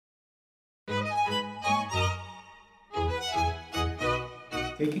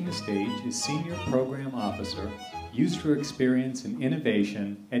Taking the stage is Senior Program Officer, User Experience and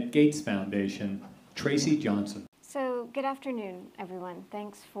Innovation at Gates Foundation, Tracy Johnson. So, good afternoon, everyone.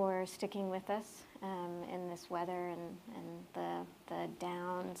 Thanks for sticking with us in this weather and the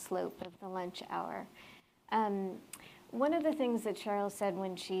down slope of the lunch hour. One of the things that Cheryl said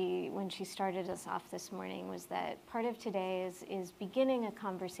when she started us off this morning was that part of today is beginning a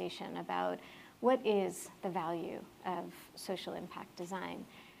conversation about what is the value of social impact design.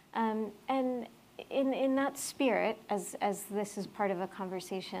 And in that spirit, as this is part of a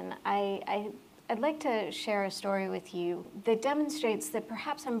conversation, I'd like to share a story with you that demonstrates that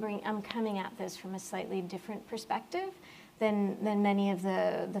perhaps I'm coming at this from a slightly different perspective than many of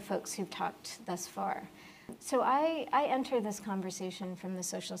the folks who've talked thus far. So I enter this conversation from the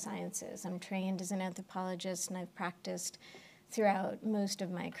social sciences. I'm trained as an anthropologist, and I've practiced throughout most of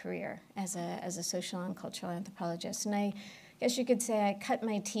my career as a social and cultural anthropologist. And I guess you could say I cut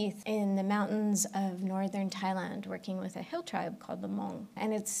my teeth in the mountains of northern Thailand working with a hill tribe called the Hmong.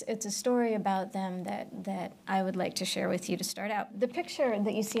 And it's a story about them that I would like to share with you to start out. The picture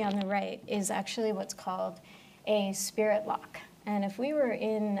that you see on the right is actually what's called a spirit lock. And if we were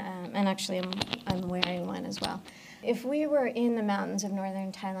in, and actually I'm wearing one as well, if we were in the mountains of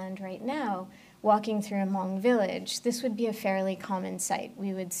northern Thailand right now, walking through a Hmong village, this would be a fairly common sight.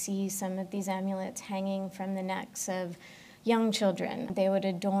 We would see some of these amulets hanging from the necks of young children. They would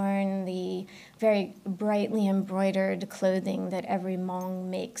adorn the very brightly embroidered clothing that every Hmong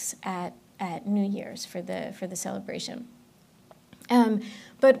makes at New Year's for the celebration.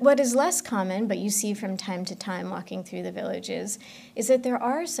 But what is less common, but you see from time to time walking through the villages, is that there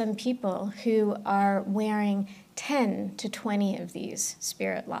are some people who are wearing 10 to 20 of these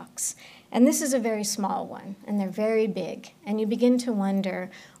spirit locks. And this is a very small one, and they're very big. And you begin to wonder,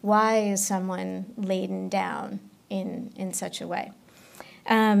 why is someone laden down in such a way?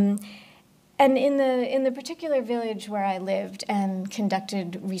 And in the particular village where I lived and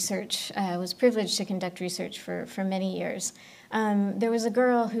conducted research, I was privileged to conduct research for many years. There was a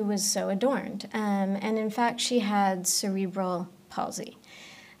girl who was so adorned, and in fact she had cerebral palsy.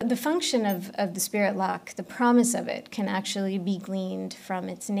 The function of the spirit lock, the promise of it, can actually be gleaned from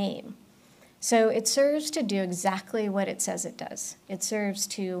its name. So it serves to do exactly what it says it does. It serves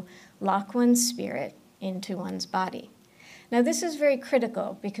to lock one's spirit into one's body. Now this is very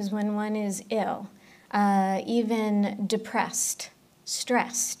critical because when one is ill, even depressed,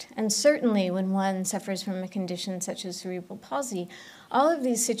 stressed, and certainly when one suffers from a condition such as cerebral palsy, all of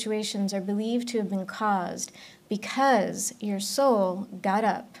these situations are believed to have been caused because your soul got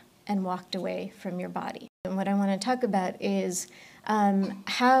up and walked away from your body. And what I want to talk about is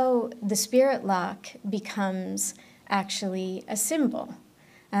how the spirit lock becomes actually a symbol,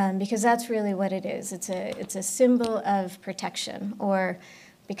 because that's really what it is. It's a symbol of protection, or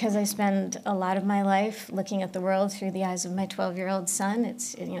because I spend a lot of my life looking at the world through the eyes of my 12-year-old son,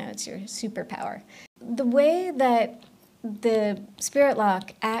 it's your superpower. The way that the spirit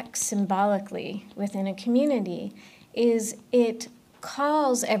lock acts symbolically within a community is it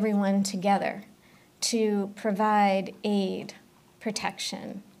calls everyone together to provide aid,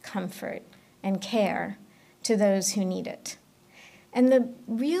 protection, comfort, and care to those who need it. And the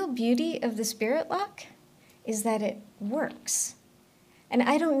real beauty of the spirit lock is that it works. And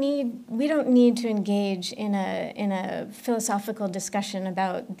we don't need to engage in a philosophical discussion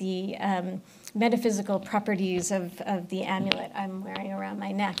about the metaphysical properties of the amulet I'm wearing around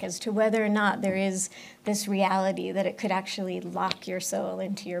my neck as to whether or not there is this reality that it could actually lock your soul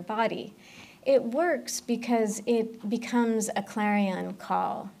into your body. It works because it becomes a clarion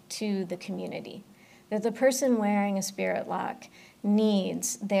call to the community, that the person wearing a spirit lock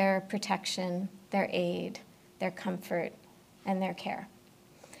needs their protection, their aid, their comfort, and their care.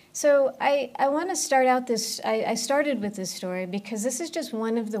 So I want to start out I started with this story because this is just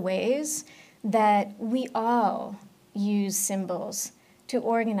one of the ways that we all use symbols to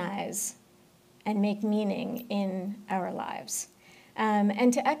organize and make meaning in our lives.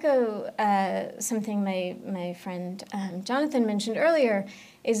 And to echo something my friend Jonathan mentioned earlier,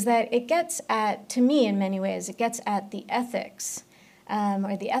 is that it gets at, to me in many ways, it gets at the ethics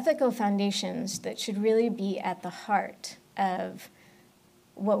or the ethical foundations that should really be at the heart of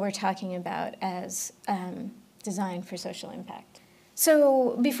what we're talking about as design for social impact.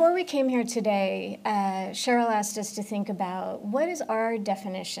 So before we came here today, Cheryl asked us to think about what is our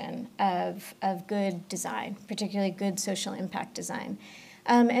definition of good design, particularly good social impact design.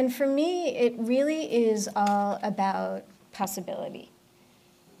 And for me, it really is all about possibility.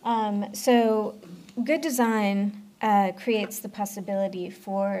 So good design creates the possibility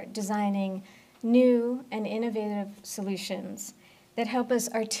for designing new and innovative solutions that help us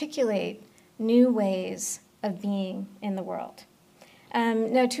articulate new ways of being in the world.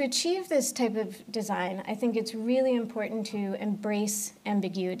 Now, to achieve this type of design, I think it's really important to embrace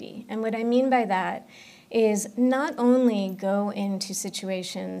ambiguity. And what I mean by that is not only go into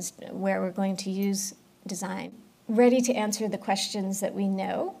situations where we're going to use design ready to answer the questions that we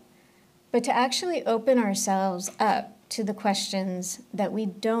know, but to actually open ourselves up to the questions that we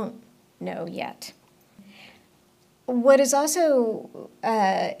don't know yet. What is also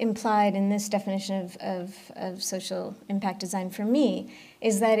implied in this definition of social impact design for me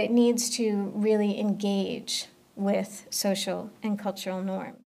is that it needs to really engage with social and cultural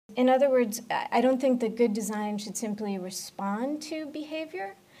norms. In other words, I don't think that good design should simply respond to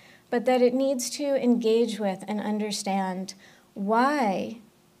behavior, but that it needs to engage with and understand why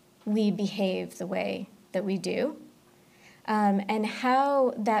we behave the way that we do, and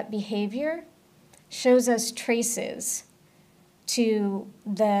how that behavior shows us traces to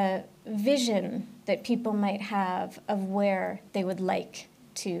the vision that people might have of where they would like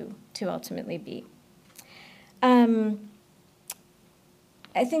to ultimately be.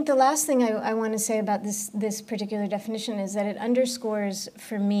 I think the last thing I want to say about this particular definition is that it underscores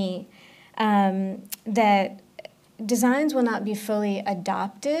for me that designs will not be fully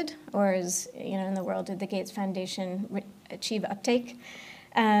adopted, or as in the world of the Gates Foundation, achieve uptake,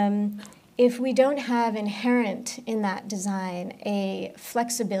 if we don't have inherent in that design a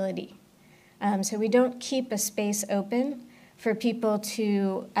flexibility. So we don't keep a space open for people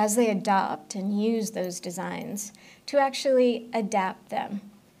to, as they adopt and use those designs, to actually adapt them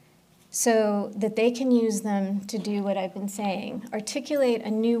so that they can use them to do what I've been saying, articulate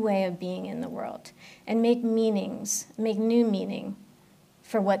a new way of being in the world and make new meaning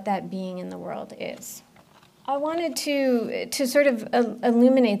for what that being in the world is. I wanted to sort of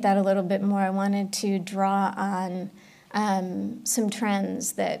illuminate that a little bit more. I wanted to draw on some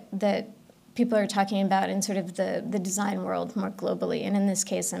trends that people are talking about in sort of the design world more globally. And in this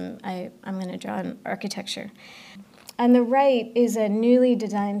case, I'm going to draw on architecture. On the right is a newly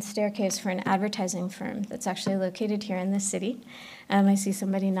designed staircase for an advertising firm that's actually located here in this city. I see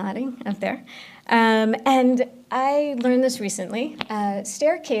somebody nodding up there. And I learned this recently.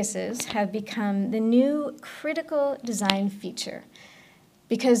 Staircases have become the new critical design feature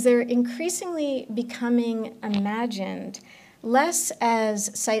because they're increasingly becoming imagined less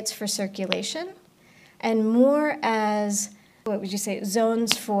as sites for circulation and more as, what would you say,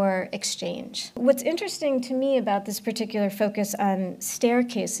 zones for exchange. What's interesting to me about this particular focus on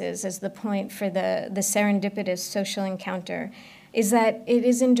staircases as the point for the serendipitous social encounter is that it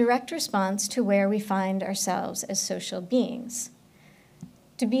is in direct response to where we find ourselves as social beings.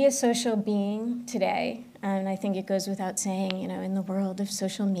 To be a social being today, and I think it goes without saying, in the world of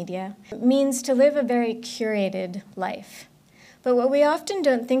social media, means to live a very curated life. But what we often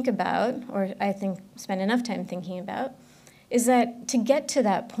don't think about, or I think spend enough time thinking about, is that to get to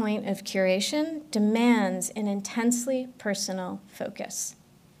that point of curation demands an intensely personal focus.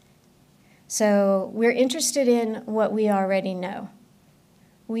 So we're interested in what we already know.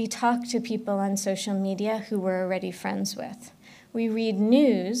 We talk to people on social media who we're already friends with. We read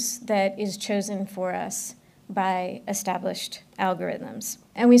news that is chosen for us by established algorithms.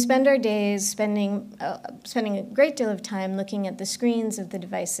 And we spend our days spending a great deal of time looking at the screens of the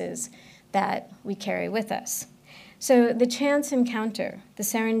devices that we carry with us. So the chance encounter, the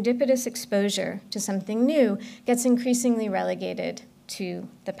serendipitous exposure to something new, gets increasingly relegated to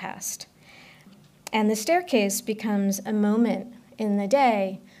the past. And the staircase becomes a moment in the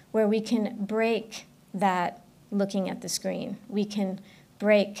day where we can break that looking at the screen. We can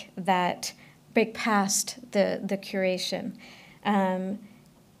break past the curation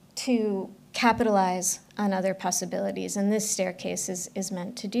to capitalize on other possibilities. And this staircase is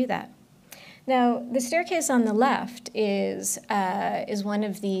meant to do that. Now, the staircase on the left is one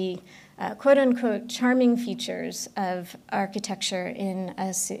of the quote-unquote charming features of architecture in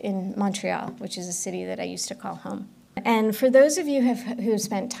Montreal, which is a city that I used to call home. And for those of you who have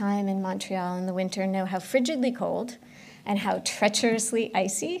spent time in Montreal in the winter know how frigidly cold and how treacherously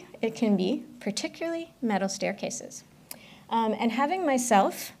icy it can be, particularly metal staircases. And having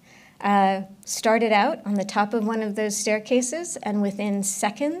myself started out on the top of one of those staircases and within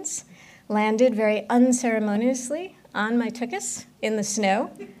seconds landed very unceremoniously on my tuchus in the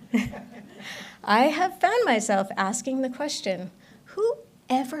snow, I have found myself asking the question, who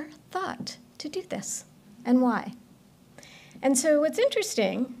ever thought to do this and why? And so what's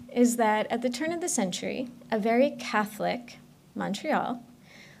interesting is that at the turn of the century, a very Catholic Montreal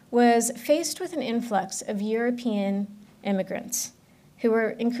was faced with an influx of European immigrants who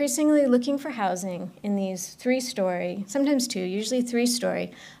were increasingly looking for housing in these 3-story, sometimes 2, usually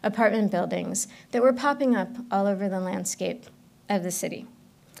 3-story apartment buildings that were popping up all over the landscape of the city.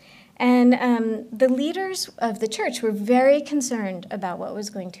 And the leaders of the church were very concerned about what was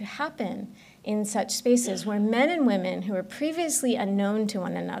going to happen in such spaces where men and women who were previously unknown to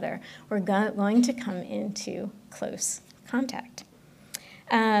one another were going to come into close contact.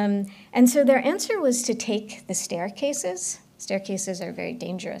 And so their answer was to take the staircases. Staircases are very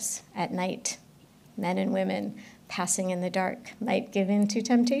dangerous at night. Men and women passing in the dark might give in to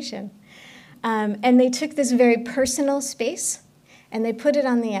temptation. And they took this very personal space and they put it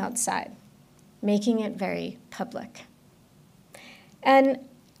on the outside, making it very public. And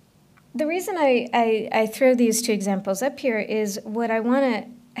the reason I throw these 2 examples up here is what I want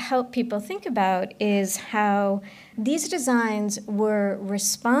to help people think about is how these designs were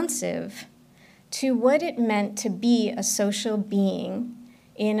responsive to what it meant to be a social being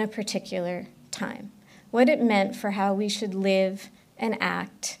in a particular time, what it meant for how we should live and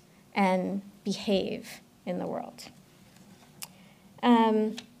act and behave in the world.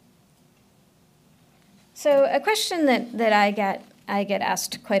 So a question that I get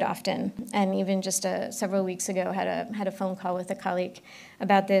asked quite often, and even just several weeks ago had a phone call with a colleague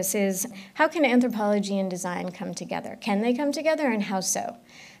about this, is how can anthropology and design come together? Can they come together, and how so?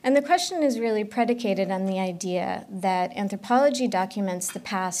 And the question is really predicated on the idea that anthropology documents the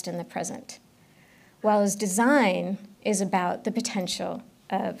past and the present, while as design is about the potential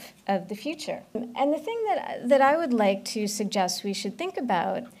of the future. And the thing that I would like to suggest we should think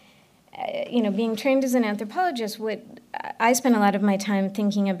about, being trained as an anthropologist, I spend a lot of my time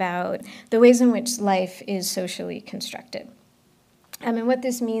thinking about the ways in which life is socially constructed. And what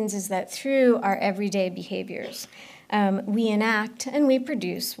this means is that through our everyday behaviors, we enact and we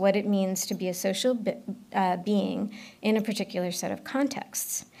produce what it means to be a social being in a particular set of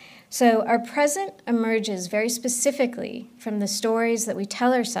contexts. So our present emerges very specifically from the stories that we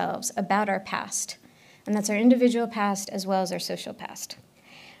tell ourselves about our past. And that's our individual past as well as our social past.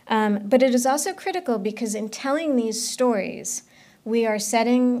 But it is also critical because in telling these stories, we are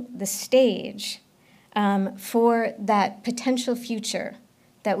setting the stage for that potential future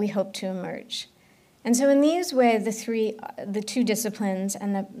that we hope to emerge. And so in these ways, the 2 disciplines,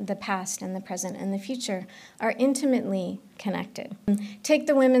 and the past and the present and the future, are intimately connected. Take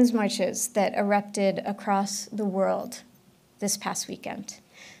the women's marches that erupted across the world this past weekend.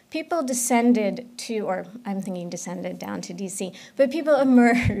 People descended down to D.C., but people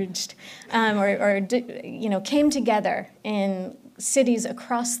emerged came together in cities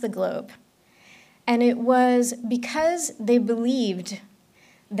across the globe. And it was because they believed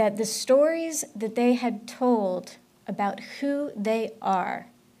that the stories that they had told about who they are,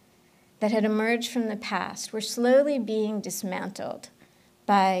 that had emerged from the past, were slowly being dismantled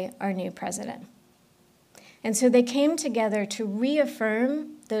by our new president. And so they came together to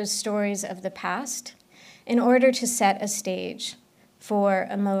reaffirm those stories of the past in order to set a stage for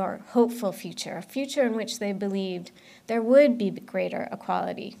a more hopeful future, a future in which they believed there would be greater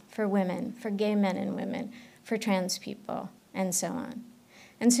equality for women, for gay men and women, for trans people, and so on.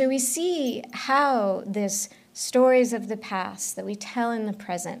 And so we see how this stories of the past that we tell in the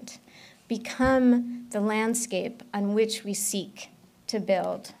present become the landscape on which we seek to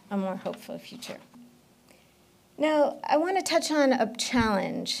build a more hopeful future. Now, I want to touch on a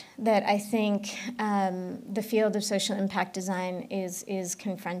challenge that I think the field of social impact design is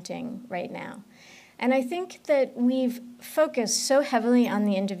confronting right now. And I think that we've focused so heavily on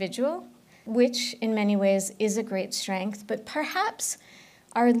the individual, which in many ways is a great strength, but perhaps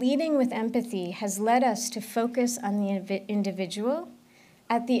our leading with empathy has led us to focus on the individual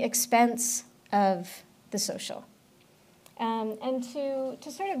at the expense of the social. And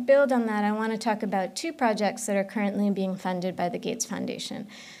to sort of build on that, I want to talk about 2 projects that are currently being funded by the Gates Foundation.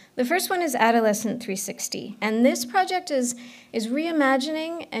 The first one is Adolescent 360, and this project is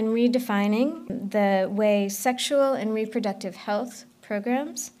reimagining and redefining the way sexual and reproductive health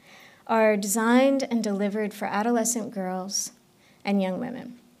programs are designed and delivered for adolescent girls and young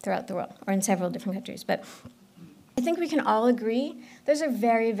women throughout the world, or in several different countries. But I think we can all agree those are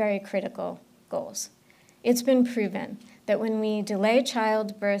very, very critical goals. It's been proven that when we delay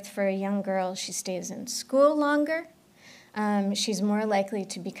childbirth for a young girl, she stays in school longer. She's more likely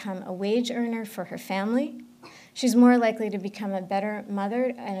to become a wage earner for her family. She's more likely to become a better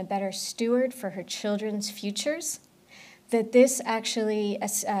mother and a better steward for her children's futures. That this actually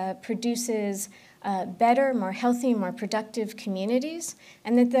produces better, more healthy, more productive communities,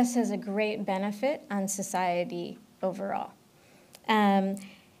 and that this has a great benefit on society overall.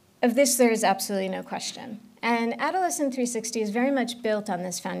 Of this, there is absolutely no question. And Adolescent 360 is very much built on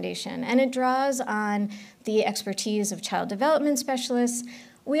this foundation, and it draws on the expertise of child development specialists.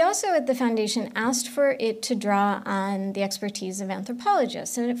 We also at the foundation asked for it to draw on the expertise of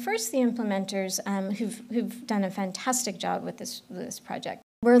anthropologists. And at first the implementers, who've done a fantastic job with this project,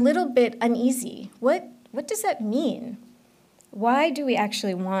 were a little bit uneasy. What does that mean? Why do we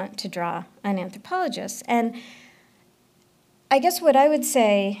actually want to draw on anthropologists? And I guess what I would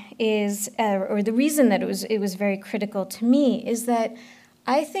say is, or the reason that it was very critical to me, is that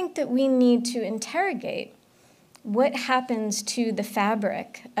I think that we need to interrogate what happens to the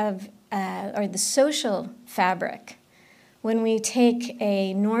fabric of, or the social fabric, when we take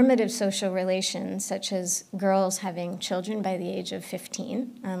a normative social relation, such as girls having children by the age of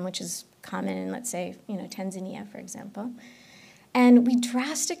 15, which is common in, let's say, Tanzania, for example, and we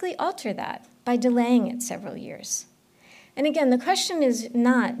drastically alter that by delaying it several years. And again, the question is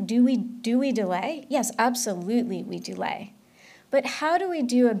not, do we delay? Yes, absolutely we delay. But how do we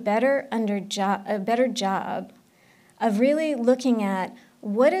do a better job of really looking at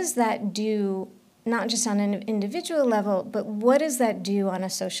what does that do, not just on an individual level, but what does that do on a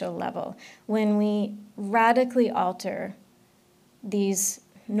social level when we radically alter these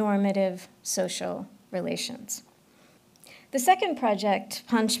normative social relations? The second project,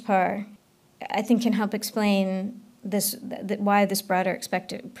 Panchpar, I think can help explain why this broader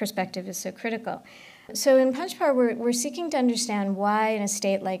perspective is so critical. So in Panchpar, we're seeking to understand why in a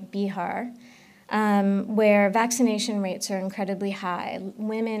state like Bihar, where vaccination rates are incredibly high,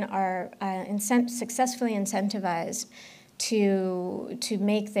 women are successfully incentivized to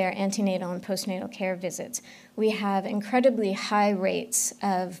make their antenatal and postnatal care visits. We have incredibly high rates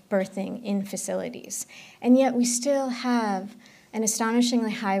of birthing in facilities, and yet we still have an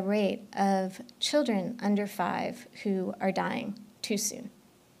astonishingly high rate of children under 5 who are dying too soon.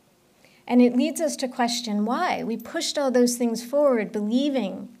 And it leads us to question why. We pushed all those things forward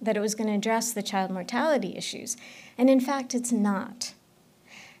believing that it was going to address the child mortality issues, and in fact it's not.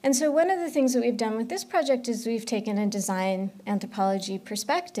 And so one of the things that we've done with this project is we've taken a design anthropology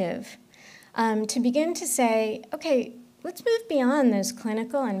perspective to begin to say, okay, let's move beyond those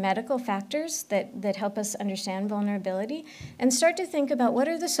clinical and medical factors that help us understand vulnerability and start to think about what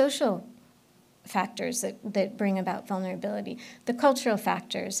are the social factors that bring about vulnerability, the cultural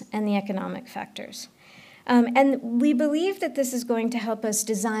factors and the economic factors. And we believe that this is going to help us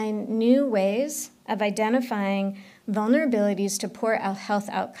design new ways of identifying vulnerabilities to poor health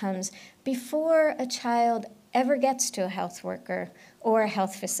outcomes before a child ever gets to a health worker or a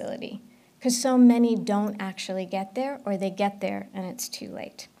health facility, because so many don't actually get there, or they get there and it's too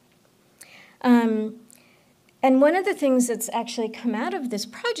late. And one of the things that's actually come out of this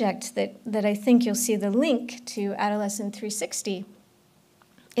project that I think you'll see the link to Adolescent 360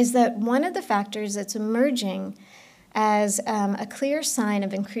 is that one of the factors that's emerging as a clear sign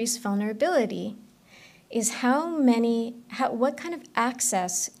of increased vulnerability is what kind of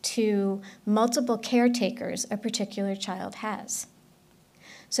access to multiple caretakers a particular child has.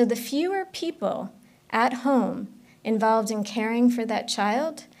 So the fewer people at home involved in caring for that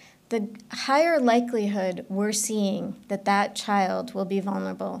child, the higher likelihood we're seeing that that child will be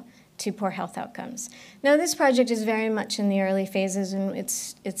vulnerable to poor health outcomes. Now, this project is very much in the early phases, and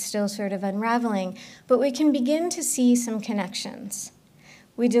it's still sort of unraveling, but we can begin to see some connections.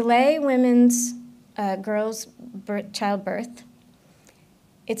 We delay girls' childbirth.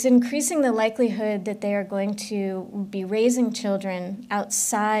 It's increasing the likelihood that they are going to be raising children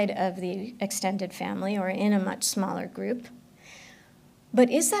outside of the extended family or in a much smaller group.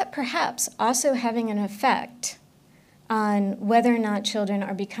 But is that perhaps also having an effect on whether or not children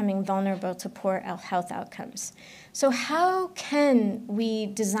are becoming vulnerable to poor health outcomes? So how can we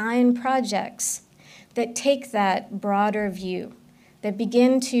design projects that take that broader view, that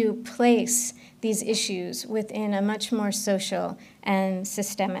begin to place these issues within a much more social and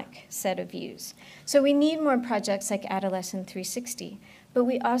systemic set of views? So we need more projects like Adolescent 360, but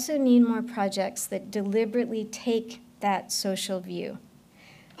we also need more projects that deliberately take that social view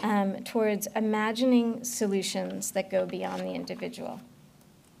towards imagining solutions that go beyond the individual.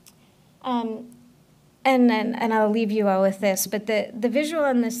 And I'll leave you all with this, but the visual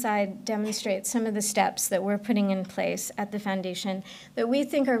on this side demonstrates some of the steps that we're putting in place at the foundation that we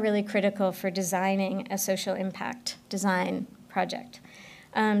think are really critical for designing a social impact design project.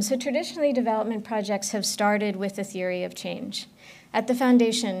 So traditionally, development projects have started with a theory of change. At the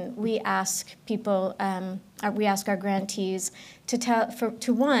foundation, we ask our grantees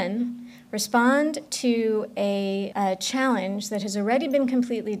to one, respond to a challenge that has already been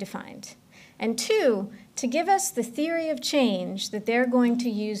completely defined. And two, to give us the theory of change that they're going to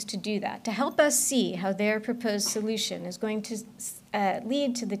use to do that, to help us see how their proposed solution is going to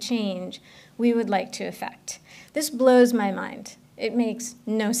lead to the change we would like to effect. This blows my mind. It makes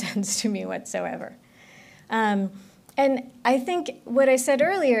no sense to me whatsoever. And I think what I said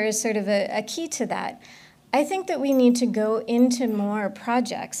earlier is sort of a key to that. I think that we need to go into more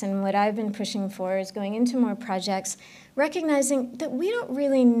projects, and what I've been pushing for is going into more projects, recognizing that we don't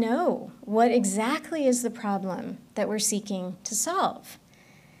really know what exactly is the problem that we're seeking to solve.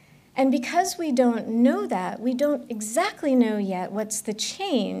 And because we don't know that, we don't exactly know yet what's the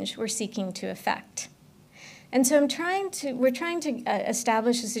change we're seeking to effect. And so we're trying to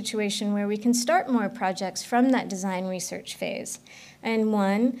establish a situation where we can start more projects from that design research phase. And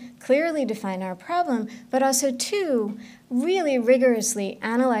one, clearly define our problem, but also two, really rigorously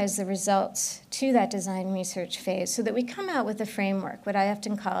analyze the results to that design research phase so that we come out with a framework, what I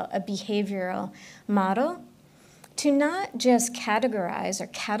often call a behavioral model, to not just categorize or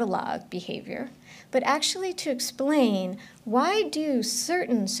catalog behavior, but actually to explain why do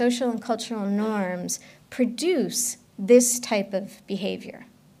certain social and cultural norms produce this type of behavior.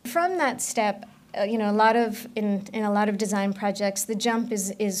 From that step, in a lot of design projects, the jump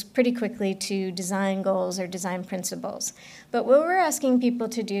is pretty quickly to design goals or design principles. But what we're asking people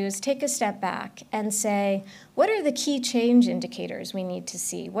to do is take a step back and say, what are the key change indicators we need to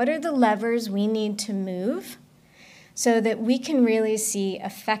see? What are the levers we need to move so that we can really see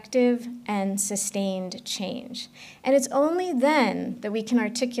effective and sustained change? And it's only then that we can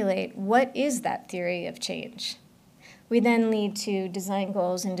articulate what is that theory of change. We then lead to design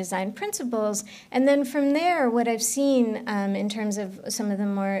goals and design principles, and then from there, what I've seen in terms of some of the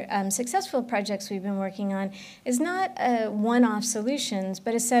more successful projects we've been working on is not one-off solutions,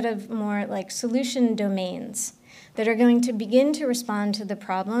 but a set of more like solution domains that are going to begin to respond to the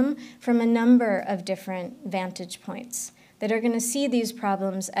problem from a number of different vantage points, that are going to see these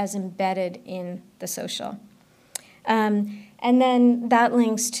problems as embedded in the social. And then that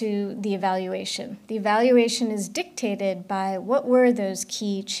links to the evaluation. The evaluation is dictated by what were those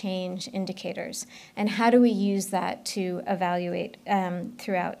key change indicators, and how do we use that to evaluate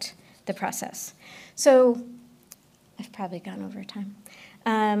throughout the process. So I've probably gone over time.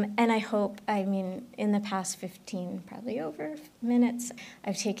 And I hope, in the past 15, probably over minutes,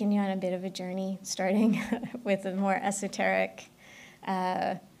 I've taken you on a bit of a journey, starting with the more esoteric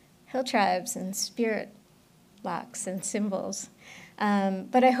hill tribes and spirit blocks and symbols.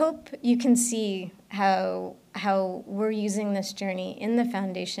 But I hope you can see how we're using this journey in the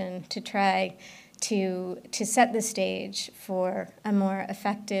foundation to try to set the stage for a more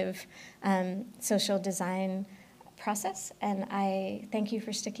effective social design process. And I thank you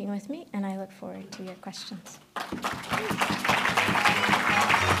for sticking with me, and I look forward to your questions.